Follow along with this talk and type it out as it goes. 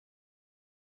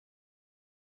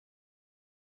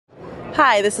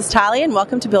Hi, this is Tali and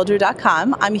welcome to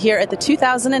Builder.com. I'm here at the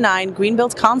 2009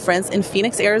 Greenbuild Conference in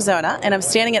Phoenix, Arizona, and I'm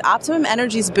standing at Optimum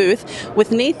Energy's booth with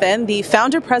Nathan, the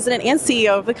founder, president, and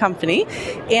CEO of the company.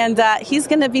 And he's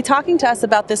going to be talking to us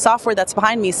about this software that's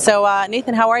behind me. So,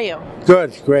 Nathan, how are you?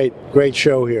 Good, great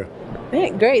show here.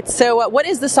 Great. So, what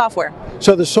is the software?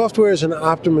 So the software is an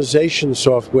optimization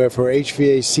software for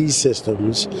HVAC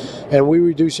systems, and we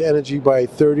reduce energy by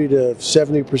 30 to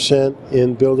 70%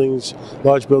 in buildings,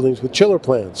 large buildings with chiller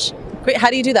plants. Great.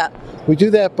 How do you do that? We do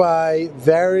that by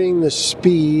varying the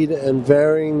speed and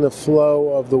varying the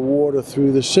flow of the water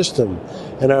through the system.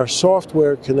 And our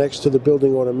software connects to the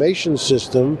building automation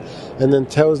system and then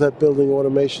tells that building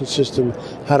automation system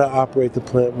how to operate the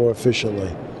plant more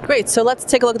efficiently. Great. So let's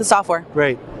take a look at the software.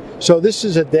 Great. So this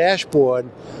is a dashboard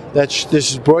this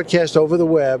is broadcast over the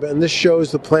web, and this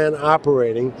shows the plant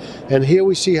operating. And here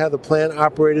we see how the plant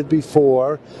operated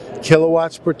before,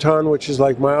 kilowatts per ton, which is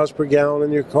like miles per gallon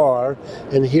in your car.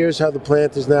 And here's how the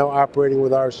plant is now operating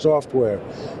with our software.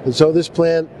 And so this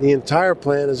plant, the entire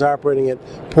plant, is operating at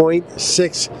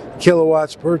 0.6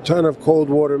 kilowatts per ton of cold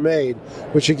water made,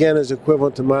 which again is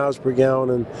equivalent to miles per gallon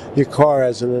in your car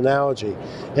as an analogy.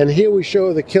 And here we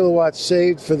show the kilowatts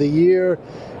saved for the year.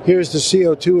 Here's the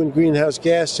CO2 and greenhouse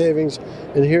gas savings,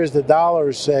 and here's the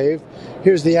dollars saved.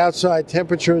 Here's the outside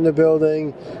temperature in the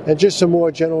building, and just some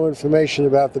more general information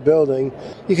about the building.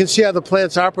 You can see how the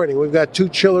plant's operating. We've got 2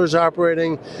 chillers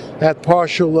operating at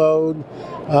partial load,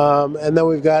 and then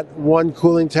we've got 1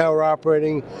 cooling tower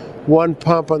operating, 1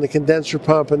 pump on the condenser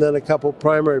pump, and then a couple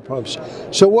primary pumps.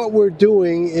 So what we're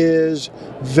doing is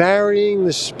varying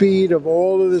the speed of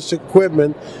all of this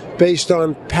equipment based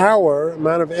on power,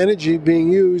 amount of energy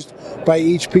being used by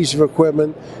each piece of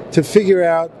equipment, to figure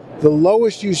out the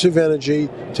lowest use of energy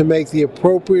to make the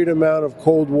appropriate amount of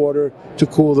cold water to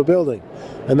cool the building.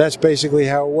 And that's basically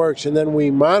how it works. And then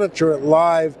we monitor it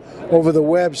live over the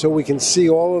web so we can see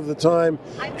all of the time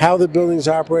how the building's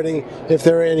operating. If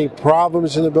there are any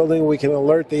problems in the building, we can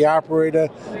alert the operator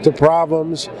to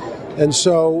problems. And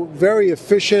so very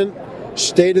efficient,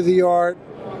 state-of-the-art,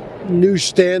 new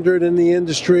standard in the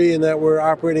industry, in that we're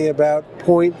operating about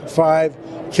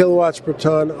 0.5 kilowatts per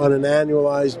ton on an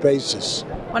annualized basis.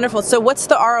 Wonderful. So what's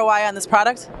the ROI on this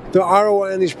product? The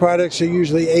ROI on these products are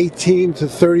usually 18 to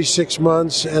 36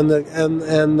 months, and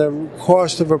the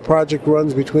cost of a project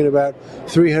runs between about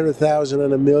 $300,000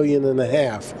 and $1.5 million.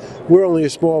 We're only a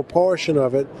small portion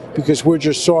of it because we're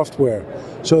just software.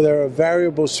 So there are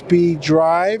variable speed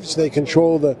drives. They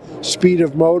control the speed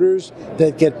of motors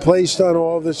that get placed on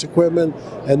all of this equipment,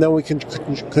 and then we can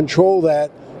control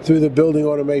that through the building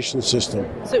automation system.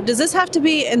 So does this have to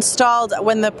be installed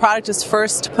when the product is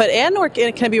first put in, or can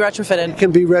it be retrofitted? It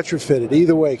can be retrofitted.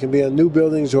 Either way, it can be on new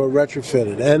buildings or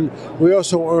retrofitted. And we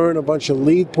also earn a bunch of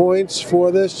lead points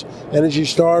for this, Energy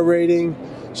Star rating.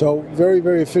 So very,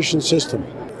 very efficient system.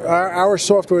 Our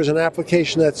software is an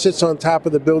application that sits on top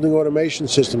of the building automation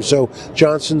system. So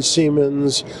Johnson,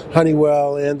 Siemens,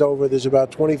 Honeywell, Andover, there's about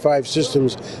 25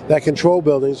 systems that control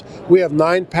buildings. We have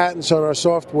 9 patents on our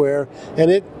software,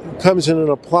 and it comes in an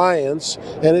appliance,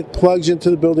 and it plugs into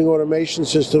the building automation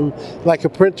system like a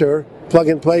printer, plug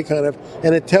and play kind of,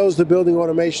 and it tells the building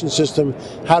automation system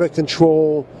how to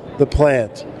control the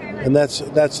plant. And that's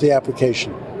the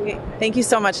application. Okay. Thank you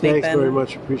so much, Nathan. Thanks very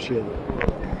much. Appreciate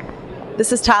it.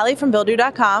 This is Tali from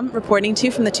Builder.com, reporting to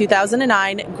you from the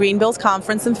 2009 Greenbuild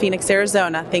Conference in Phoenix,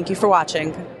 Arizona. Thank you for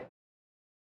watching.